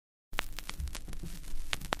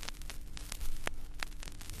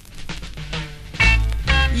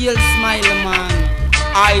Hail Smiley, man.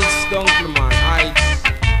 Ice, donkey man, ice.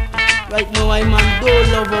 Right now, I man don't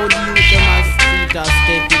love how the youth them a street a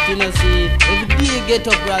step it. You know, see, every day get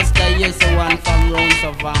up Rasta, yes, one from round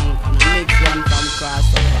Savang, and the next one from cross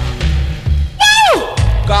Savang.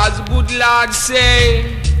 Cause the good Lord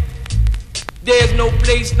say, there's no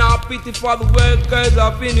place nor pity for the workers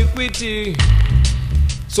of iniquity.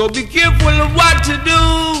 So be careful of what you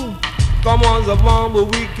do. Come on, Savang, but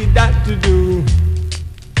wicked that to do.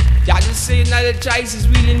 Jah just say now the choice is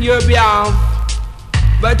real in your behalf,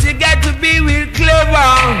 but you got to be real clever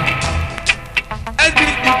and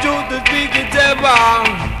speak the truth and speak it ever.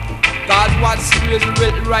 Cause what's serious and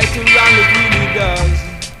right and wrong it really does.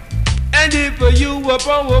 And if you were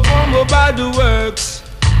from about the works,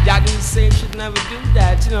 Jah didn't say you should never do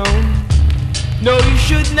that, you know. No, you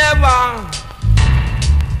should never.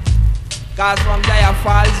 Cause from there you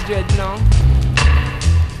falls dread, you know.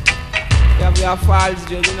 You have your falls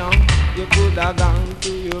dread, you know. You could have gone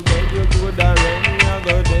to your bed, you could have run, you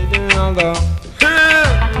go dead, you go.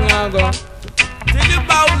 You go. Think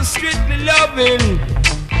about the strictly loving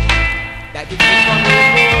that if you come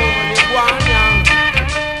over when you go on young.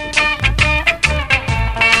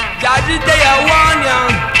 Judge the day I warn you.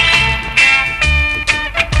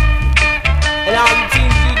 And all the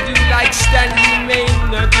things you do like standing in main,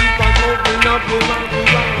 keep on opening up your mouth.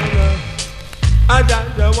 I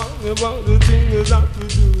don't know what about the things I have to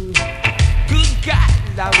do. Good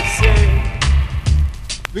God, I would say,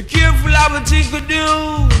 be careful of what you could do.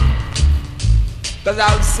 Cause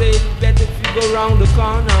I would say it's better if you go round the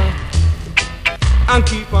corner and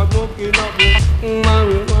keep on smoking up the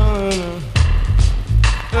marijuana.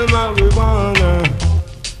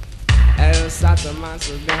 El Sata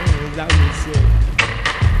Master down, as I would say.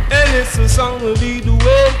 And it's a song to lead the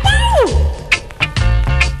way. Woo!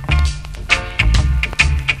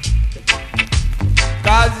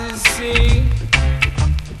 Cause you see,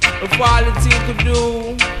 if all the thing could do,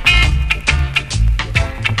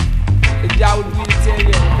 if I would really tell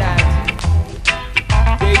you that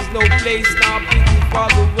there's no place now pity for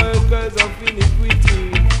the workers of iniquity.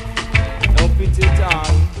 No pity at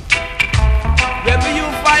all. Whether you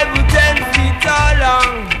 5 or 10 feet tall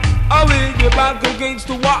long, or with your back against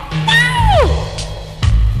the wall.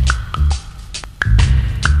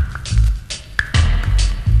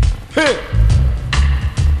 Hey!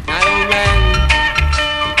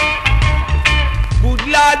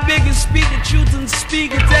 Lord, beg you speak the truth and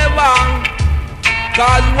speak it ever.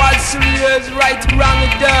 Cause what's serious, right and wrong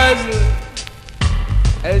it does.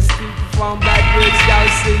 As people from bad words, thou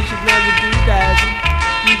say you should never do that.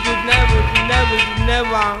 You should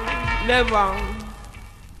never,